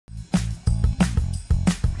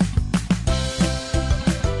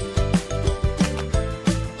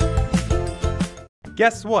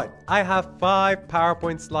Guess what? I have 5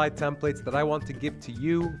 PowerPoint slide templates that I want to give to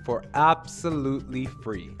you for absolutely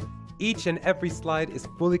free. Each and every slide is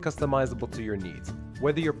fully customizable to your needs.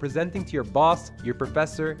 Whether you're presenting to your boss, your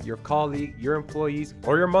professor, your colleague, your employees,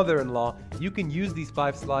 or your mother-in-law, you can use these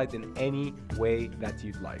 5 slides in any way that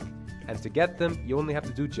you'd like. And to get them, you only have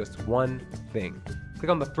to do just one thing. Click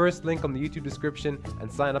on the first link on the YouTube description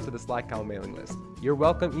and sign up to the SlideCow mailing list. Your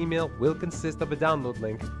welcome email will consist of a download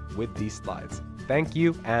link with these slides. Thank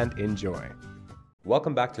you and enjoy.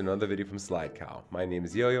 Welcome back to another video from SlideCow. My name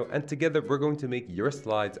is Yo-Yo and together we're going to make your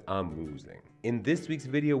slides amusing. In this week's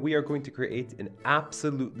video, we are going to create an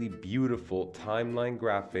absolutely beautiful timeline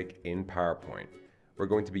graphic in PowerPoint. We're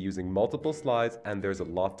going to be using multiple slides and there's a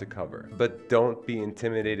lot to cover. But don't be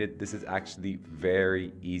intimidated, this is actually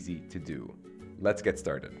very easy to do. Let's get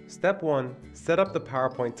started. Step 1, set up the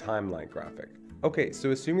PowerPoint timeline graphic. Okay, so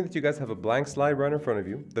assuming that you guys have a blank slide right in front of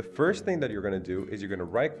you, the first thing that you're going to do is you're going to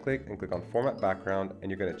right click and click on Format Background and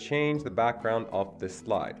you're going to change the background of this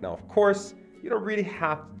slide. Now, of course, you don't really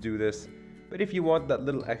have to do this, but if you want that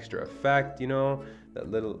little extra effect, you know, that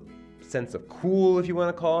little sense of cool, if you want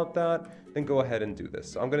to call it that, then go ahead and do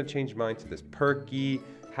this. So I'm going to change mine to this perky,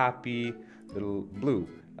 happy little blue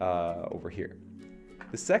over here.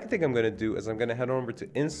 The second thing I'm going to do is I'm going to head over to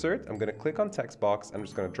Insert. I'm going to click on Text Box. I'm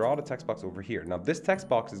just going to draw the text box over here. Now this text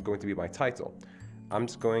box is going to be my title. I'm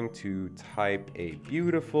just going to type a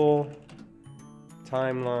beautiful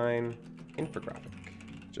timeline infographic,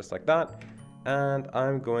 just like that. And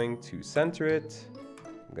I'm going to center it.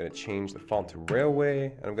 I'm going to change the font to Railway,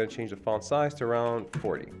 and I'm going to change the font size to around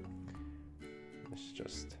 40. Let's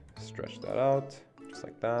just stretch that out, just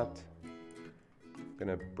like that. I'm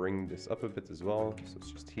going to bring this up a bit as well, so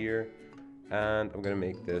it's just here. And I'm going to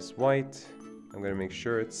make this white. I'm going to make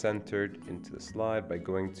sure it's centered into the slide by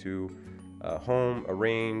going to Home,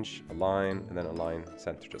 Arrange, Align, and then Align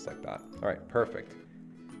Center, just like that. All right, perfect.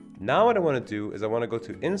 Now what I want to do is I want to go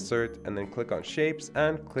to Insert and then click on Shapes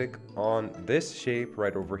and click on this shape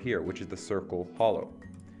right over here, which is the circle hollow.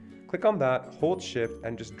 Click on that, hold Shift,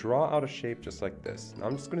 and just draw out a shape just like this. Now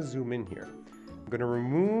I'm just going to zoom in here. I'm going to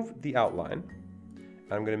remove the outline.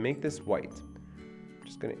 I'm going to make this white. I'm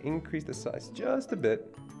just going to increase the size just a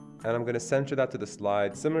bit. And I'm going to center that to the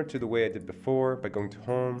slide, similar to the way I did before by going to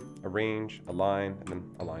Home, Arrange, Align, and then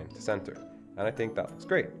Align to Center. And I think that looks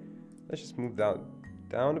great. Let's just move that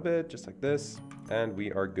down a bit, just like this. And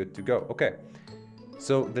we are good to go. Okay.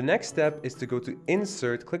 So the next step is to go to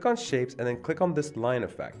Insert, click on Shapes, and then click on this line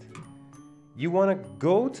effect. You want to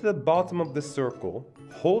go to the bottom of the circle,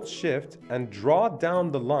 hold Shift, and draw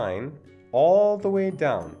down the line all the way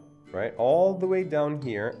down, right? All the way down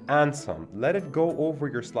here and some. Let it go over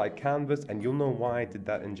your slide canvas and you'll know why I did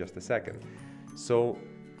that in just a second. So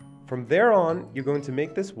from there on, you're going to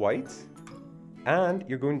make this white and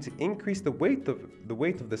you're going to increase the weight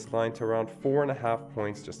of this line to around 4.5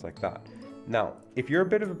 points, just like that. Now, if you're a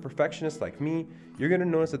bit of a perfectionist like me, you're going to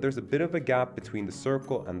notice that there's a bit of a gap between the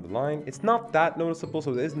circle and the line. It's not that noticeable,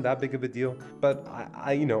 so it isn't that big of a deal, but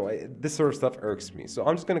this sort of stuff irks me. So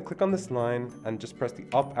I'm just going to click on this line and just press the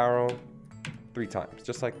up arrow 3 times,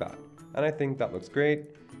 just like that. And I think that looks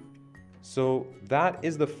great. So that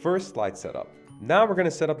is the first slide setup. Now we're going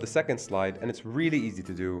to set up the second slide, and it's really easy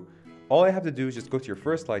to do. All I have to do is just go to your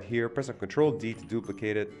first slide here, press on Control D to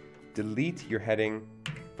duplicate it, delete your heading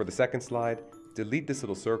for the second slide, delete this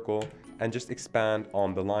little circle, and just expand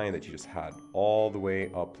on the line that you just had all the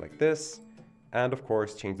way up like this. And of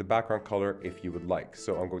course, change the background color if you would like.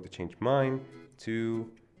 So I'm going to change mine to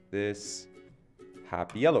this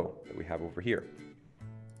happy yellow that we have over here.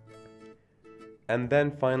 And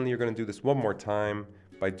then finally, you're going to do this one more time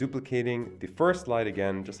by duplicating the first slide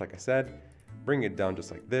again, just like I said, bring it down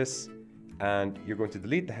just like this, and you're going to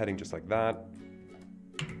delete the heading just like that.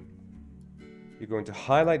 You're going to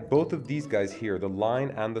highlight both of these guys here, the line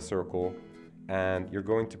and the circle, and you're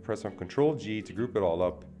going to press on Control G to group it all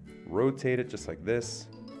up, rotate it just like this,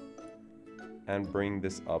 and bring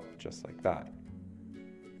this up just like that.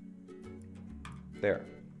 There,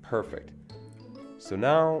 perfect. So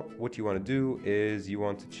now what you want to do is you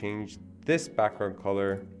want to change this background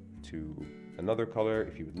color to another color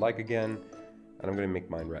if you would like again, and I'm going to make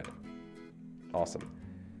mine red. Awesome.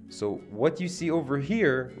 So what you see over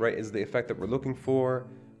here, right, is the effect that we're looking for,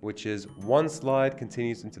 which is one slide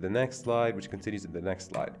continues into the next slide, which continues into the next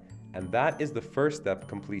slide. And that is the first step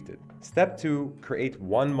completed. Step 2, create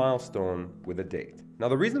one milestone with a date. Now,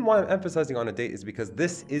 the reason why I'm emphasizing on a date is because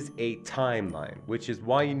this is a timeline, which is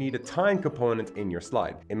why you need a time component in your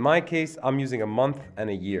slide. In my case, I'm using a month and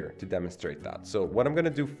a year to demonstrate that. So what I'm going to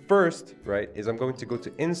do first, right, is I'm going to go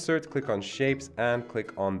to Insert, click on Shapes, and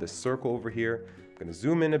click on this circle over here. I'm going to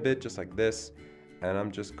zoom in a bit just like this, and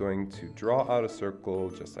I'm just going to draw out a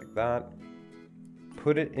circle just like that,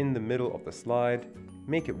 put it in the middle of the slide,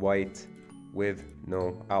 make it white with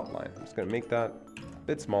no outline. I'm just going to make that a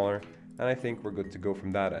bit smaller, and I think we're good to go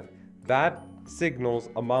from that end. That signals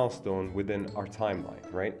a milestone within our timeline,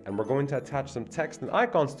 right? And we're going to attach some text and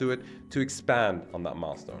icons to it to expand on that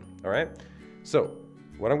milestone, all right? So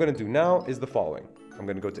what I'm going to do now is the following. I'm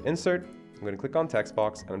going to go to Insert, I'm going to click on Text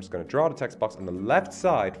Box, and I'm just going to draw the text box on the left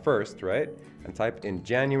side first, right? And type in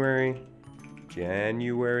January,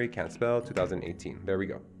 can't spell, 2018. There we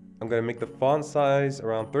go. I'm going to make the font size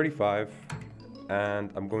around 35,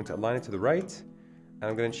 and I'm going to align it to the right, and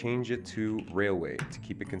I'm going to change it to Railway to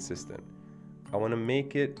keep it consistent. I want to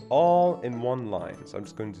make it all in one line. So I'm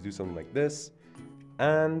just going to do something like this.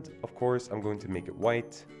 And of course, I'm going to make it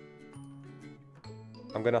white.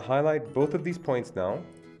 I'm going to highlight both of these points now.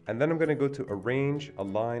 And then I'm going to go to Arrange,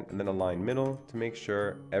 Align, and then Align Middle to make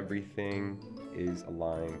sure everything is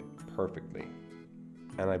aligned perfectly.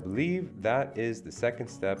 And I believe that is the second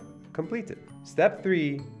step completed. Step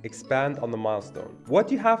 3, expand on the milestone.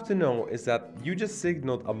 What you have to know is that you just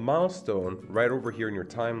signaled a milestone right over here in your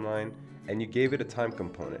timeline, and you gave it a time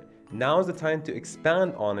component. Now is the time to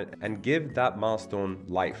expand on it and give that milestone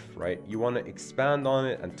life, right? You want to expand on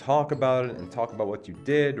it and talk about it and talk about what you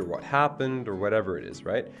did or what happened or whatever it is,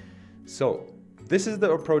 right? So this is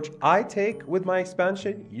the approach I take with my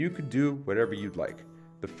expansion. You could do whatever you'd like.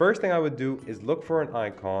 The first thing I would do is look for an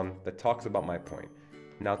icon that talks about my point.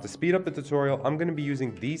 Now to speed up the tutorial, I'm going to be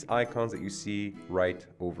using these icons that you see right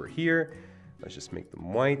over here. Let's just make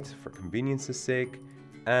them white for convenience's sake.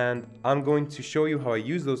 And I'm going to show you how I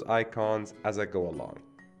use those icons as I go along.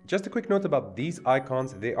 Just a quick note about these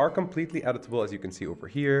icons. They are completely editable, as you can see over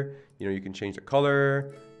here. You can change the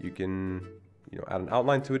color. You can, add an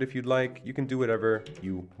outline to it if you'd like. You can do whatever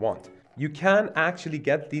you want. You can actually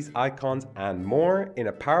get these icons and more in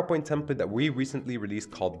a PowerPoint template that we recently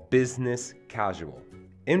released called Business Casual.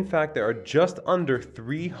 In fact, there are just under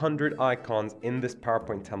 300 icons in this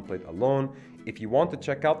PowerPoint template alone. If you want to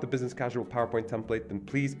check out the Business Casual PowerPoint template, then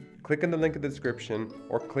please click in the link in the description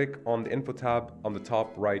or click on the info tab on the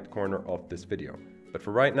top right corner of this video. But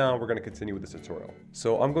for right now, we're going to continue with this tutorial.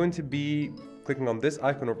 So I'm going to be clicking on this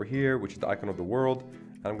icon over here, which is the icon of the world,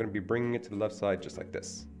 and I'm going to be bringing it to the left side just like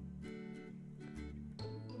this.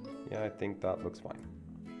 Yeah, I think that looks fine.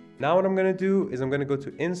 Now what I'm going to do is I'm going to go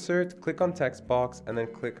to Insert, click on Text Box, and then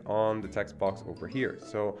click on the text box over here.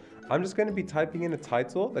 So I'm just going to be typing in a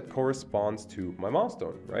title that corresponds to my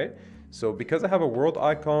milestone, right? So because I have a world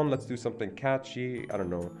icon, let's do something catchy. I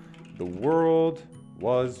don't know. The world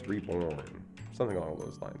was reborn. Something along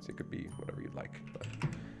those lines. It could be whatever you'd like. But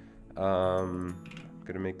I'm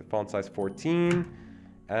going to make the font size 14.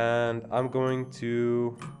 And I'm going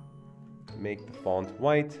to make the font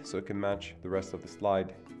white so it can match the rest of the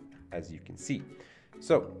slide, as you can see.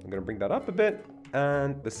 So I'm going to bring that up a bit.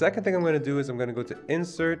 And the second thing I'm going to do is I'm going to go to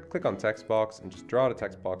Insert, click on Text Box, and just draw the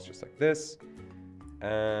text box just like this.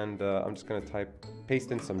 And I'm just going to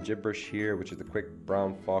paste in some gibberish here, which is the quick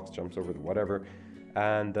brown fox jumps over the whatever.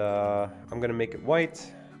 And I'm going to make it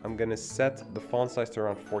white. I'm going to set the font size to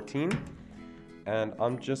around 14. And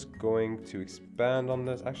I'm just going to expand on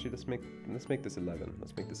this. Actually, let's make this 11.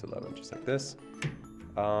 Let's make this 11, just like this.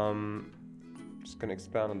 Just going to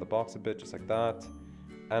expand on the box a bit, just like that.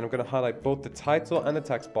 And I'm going to highlight both the title and the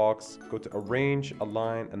text box, go to Arrange,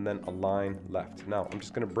 Align, and then Align Left. Now, I'm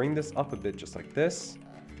just going to bring this up a bit, just like this.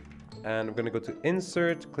 And I'm going to go to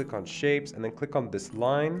Insert, click on Shapes, and then click on this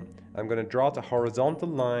line. I'm going to draw out a horizontal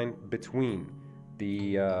line between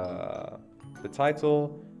the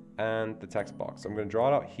title and the text box. So I'm going to draw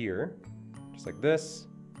it out here, just like this.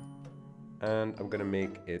 And I'm going to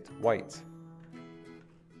make it white.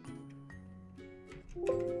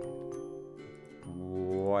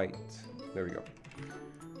 White. There we go.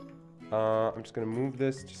 I'm just going to move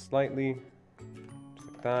this just slightly, just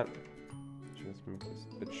like that. Just make this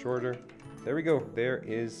a bit shorter. There we go. There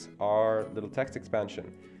is our little text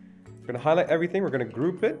expansion. We're going to highlight everything. We're going to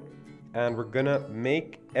group it, and we're going to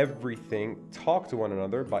make everything talk to one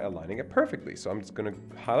another by aligning it perfectly. So I'm just going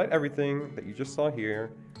to highlight everything that you just saw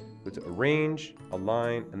here, go to Arrange,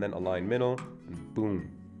 Align, and then Align Middle, and boom.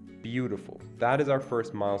 Beautiful. That is our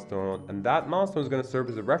first milestone, and that milestone is going to serve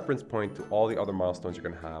as a reference point to all the other milestones you're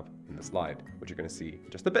going to have in the slide, which you're going to see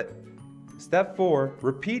in just a bit. Step 4,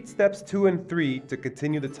 repeat steps 2 and 3 to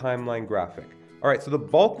continue the timeline graphic. All right, so the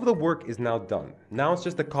bulk of the work is now done. Now it's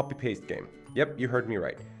just a copy-paste game. Yep, you heard me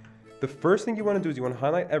right. The first thing you want to do is you want to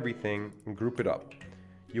highlight everything and group it up.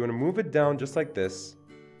 You want to move it down just like this,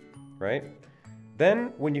 right?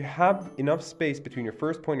 Then when you have enough space between your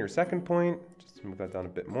first point and your second point, Just move that down a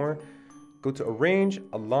bit more. Go to arrange,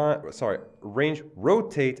 arrange,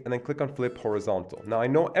 rotate, and then click on flip horizontal. Now I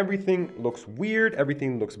know everything looks weird,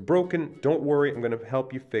 everything looks broken. Don't worry, I'm gonna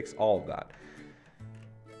help you fix all of that.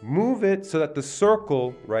 Move it so that the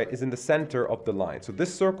circle, right, is in the center of the line. So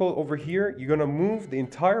this circle over here, you're gonna move the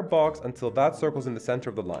entire box until that circle's in the center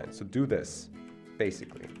of the line. So do this,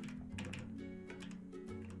 basically.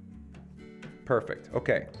 Perfect,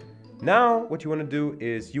 okay. Now what you wanna do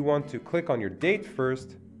is you want to click on your date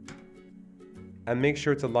first and make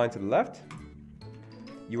sure it's aligned to the left.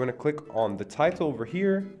 You wanna click on the title over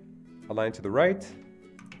here, align to the right,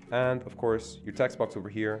 and of course your text box over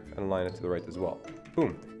here and align it to the right as well.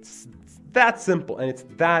 Boom. It's that simple and it's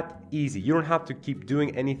that easy. You don't have to keep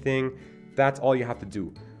doing anything. That's all you have to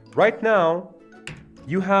do. Right now,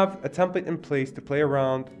 you have a template in place to play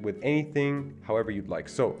around with anything however you'd like.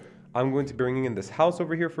 So I'm going to be bringing in this house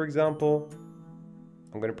over here, for example.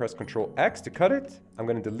 I'm going to press Ctrl X to cut it. I'm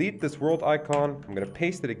going to delete this world icon. I'm going to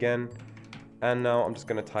paste it again. And now I'm just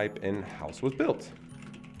going to type in house was built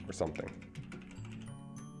or something.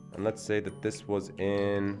 And let's say that this was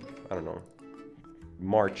in, I don't know,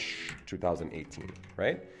 March 2018,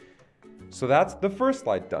 right? So that's the first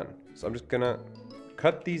slide done. So I'm just gonna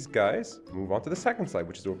cut these guys, move on to the second slide,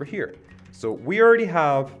 which is over here. So we already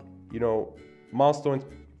have, you know, milestones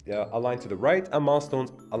aligned to the right and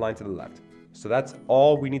milestones aligned to the left. So that's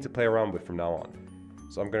all we need to play around with from now on.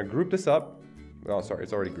 So I'm gonna group this up. Oh, sorry,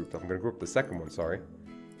 it's already grouped up. I'm gonna group the second one, sorry.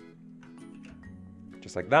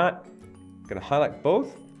 Just like that. I'm gonna highlight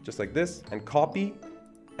both, just like this, and copy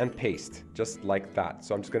and paste, just like that.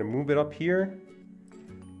 So I'm just gonna move it up here.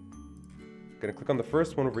 Gonna click on the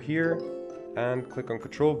first one over here and click on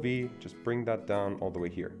Ctrl V, just bring that down all the way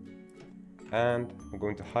here. And I'm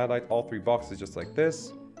going to highlight all three boxes just like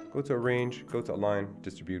this. Go to arrange, go to align,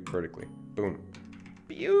 distribute vertically. Boom.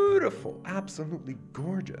 Beautiful, absolutely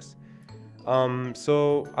gorgeous.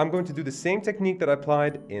 So I'm going to do the same technique that I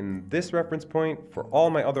applied in this reference point for all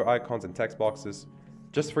my other icons and text boxes.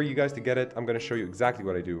 Just for you guys to get it, I'm going to show you exactly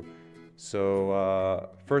what I do. So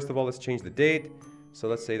first of all, let's change the date. So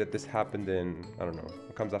let's say that this happened in, I don't know,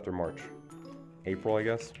 what comes after March? April, I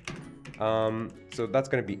guess. So that's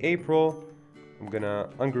going to be April. I'm going to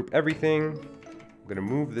ungroup everything. I'm going to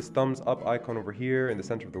move this thumbs up icon over here in the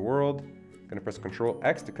center of the world. I'm going to press Ctrl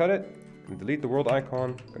X to cut it. I'm going to delete the world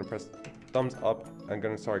icon. I'm going to press thumbs up. I'm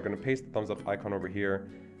going to paste the thumbs up icon over here.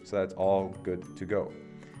 So that's all good to go.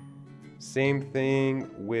 Same thing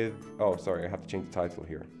with, oh, sorry, I have to change the title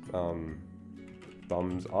here.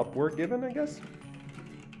 Thumbs up were given, I guess.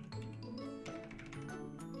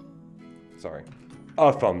 Sorry,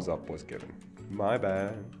 a thumbs up was given. My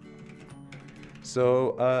bad.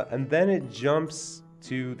 So, and then it jumps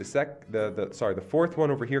to the fourth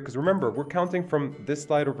one over here. Because remember, we're counting from this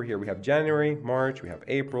slide over here. We have January, March, we have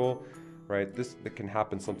April, right? That can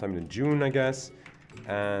happen sometime in June, I guess.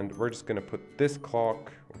 And we're just gonna put this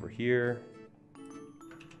clock over here.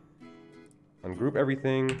 Ungroup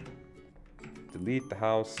everything. Delete the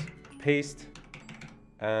house. Paste.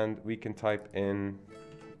 And we can type in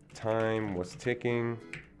time was ticking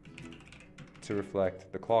to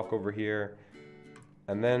reflect the clock over here.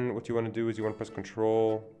 And then what you want to do is you want to press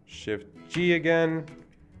Ctrl Shift G again.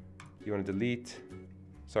 You want to delete.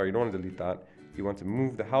 Sorry, you don't want to delete that. You want to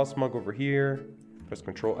move the house mug over here. Press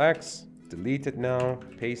Ctrl X. Delete it now,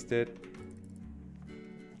 paste it.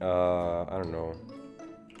 I don't know.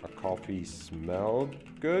 Our coffee smelled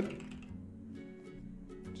good.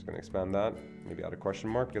 Just gonna expand that. Maybe add a question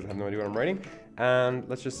mark because I have no idea what I'm writing. And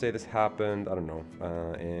let's just say this happened, I don't know,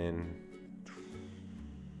 in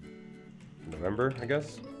November, I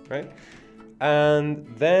guess, right? And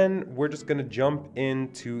then we're just gonna jump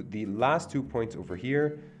into the last 2 points over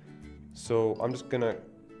here. So I'm just gonna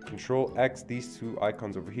Control X these two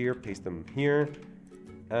icons over here, paste them here.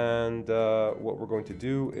 And what we're going to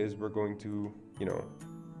do is we're going to, you know,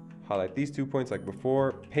 highlight these 2 points like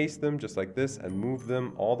before, paste them just like this, and move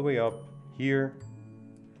them all the way up here.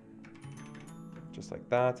 Just like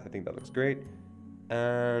that. I think that looks great.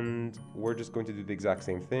 And we're just going to do the exact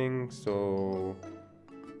same thing. So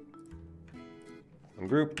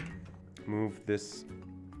ungroup, move this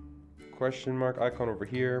question mark icon over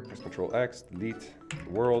here, press Ctrl X, delete the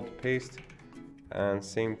world, paste, and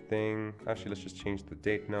same thing. Actually, let's just change the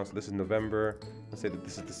date now. So this is November. Let's say that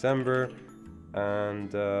this is December,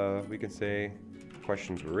 and we can say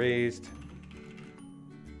questions were raised.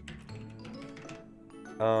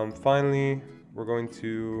 Finally, we're going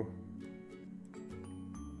to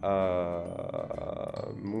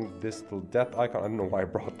move this little death icon. I don't know why I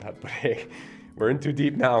brought that, but hey, we're in too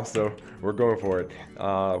deep now, so we're going for it.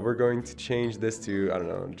 We're going to change this to, I don't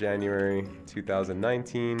know, January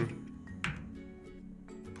 2019.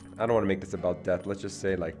 I don't want to make this about death. Let's just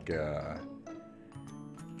say like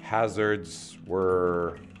hazards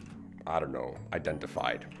were, I don't know,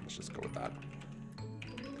 identified. Let's just go with that.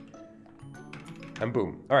 And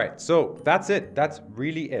boom. All right, so that's it. That's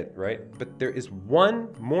really it, right? But there is one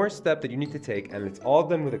more step that you need to take, and it's all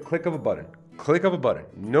done with a click of a button. Click of a button,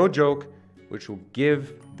 no joke, which will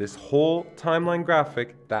give this whole timeline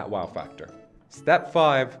graphic that wow factor. Step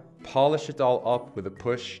 5, polish it all up with a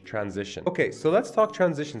push transition. Okay, so let's talk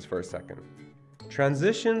transitions for a second.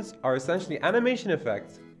 Transitions are essentially animation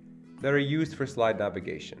effects that are used for slide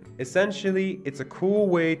navigation. Essentially, it's a cool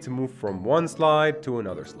way to move from one slide to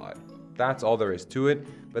another slide. That's all there is to it,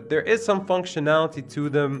 but there is some functionality to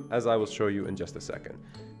them, as I will show you in just a second.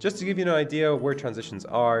 Just to give you an idea where transitions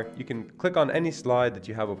are, you can click on any slide that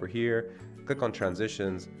you have over here, click on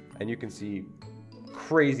transitions, and you can see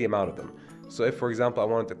crazy amount of them. So if, for example, I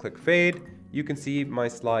wanted to click fade, you can see my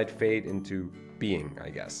slide fade into being, I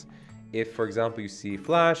guess. If, for example, you see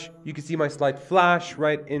flash, you can see my slide flash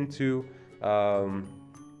right into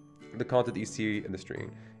the content that you see in the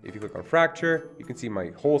stream. If you click on fracture, you can see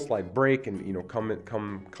my whole slide break and, you know, come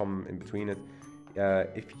in between it.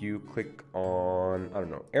 If you click on, I don't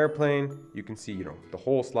know, airplane, you can see, you know, the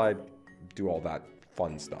whole slide do all that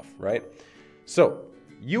fun stuff, right? So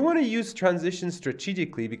you want to use transitions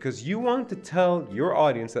strategically because you want to tell your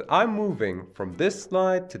audience that I'm moving from this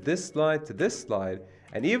slide to this slide to this slide.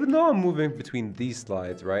 And even though I'm moving between these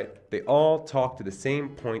slides, right, they all talk to the same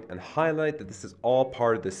point and highlight that this is all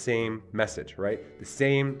part of the same message, right? The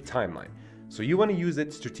same timeline. So you want to use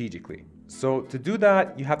it strategically. So to do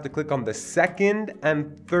that, you have to click on the second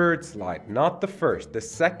and third slide, not the first, the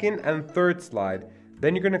second and third slide.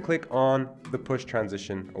 Then you're going to click on the push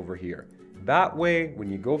transition over here. That way,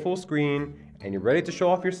 when you go full screen and you're ready to show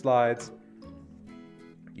off your slides,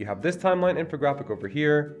 you have this timeline infographic over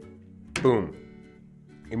here, boom.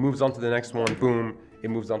 It moves on to the next one, boom, it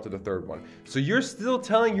moves on to the third one. So you're still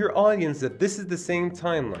telling your audience that this is the same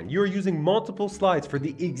timeline. You're using multiple slides for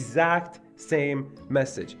the exact same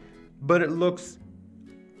message, but it looks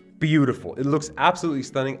beautiful. It looks absolutely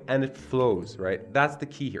stunning and it flows, right? That's the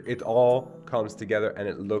key here. It all comes together and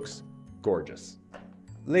it looks gorgeous.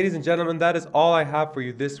 Ladies and gentlemen, that is all I have for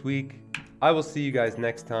you this week. I will see you guys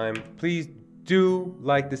next time. Please do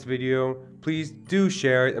like this video, please do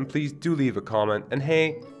share it, and please do leave a comment. And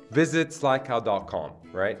hey, visit slidecow.com,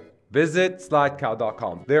 right? Visit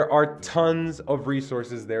slidecow.com. There are tons of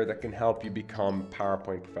resources there that can help you become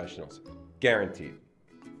PowerPoint professionals. Guaranteed.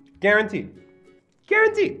 Guaranteed.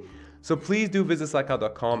 Guaranteed. So please do visit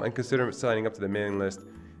slidecow.com and consider signing up to the mailing list.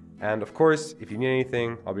 And of course, if you need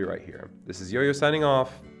anything, I'll be right here. This is Yo-Yo signing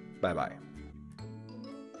off. Bye-bye.